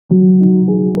Hey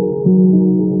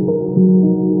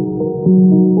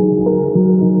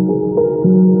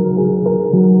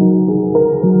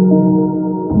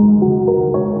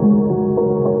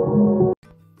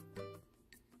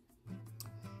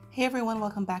everyone,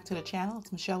 welcome back to the channel.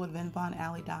 It's Michelle with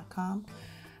VinVonAlley.com.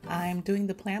 I'm doing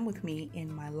the plan with me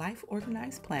in my Life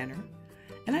Organized Planner.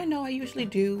 And I know I usually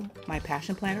do my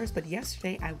passion planners, but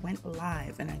yesterday I went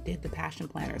live and I did the passion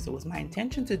planners. It was my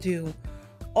intention to do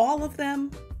all of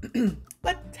them,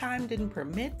 but time didn't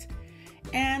permit.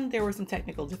 And there were some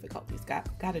technical difficulties. Got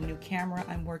a new camera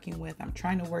I'm working with. I'm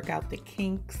trying to work out the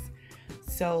kinks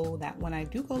so that when I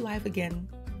do go live again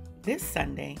this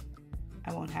Sunday,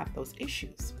 I won't have those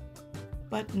issues.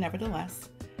 But nevertheless,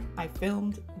 I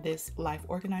filmed this Life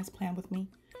Organized plan with me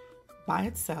by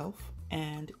itself.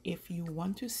 And if you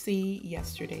want to see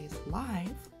yesterday's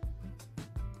live,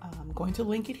 I'm going to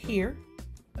link it here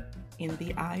in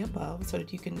the eye above so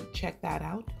that you can check that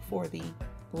out for the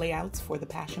layouts for the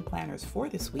passion planners for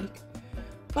this week.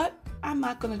 But I'm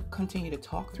not going to continue to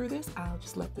talk through this. I'll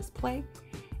just let this play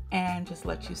and just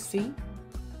let you see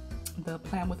the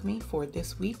plan with me for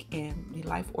this week in the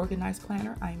Life Organized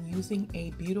Planner. I'm using a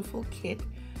beautiful kit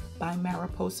by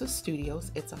Mariposa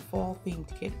Studios. It's a fall themed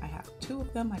kit. I have two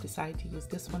of them. I decided to use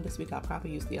this one this week. I'll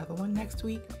probably use the other one next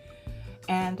week.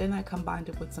 And then I combined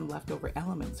it with some leftover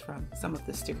elements from some of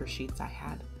the sticker sheets I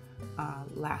had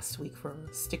last week for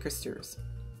Stickersters.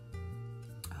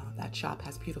 That shop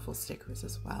has beautiful stickers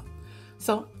as well.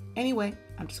 So anyway,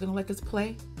 I'm just gonna let this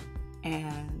play.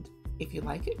 And if you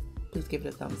like it, please give it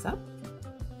a thumbs up.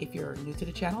 If you're new to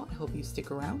the channel, I hope you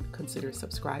stick around, consider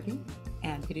subscribing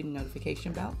and hitting the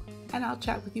notification bell, and I'll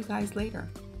chat with you guys later.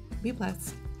 Be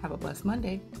blessed. Have a blessed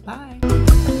Monday. Bye.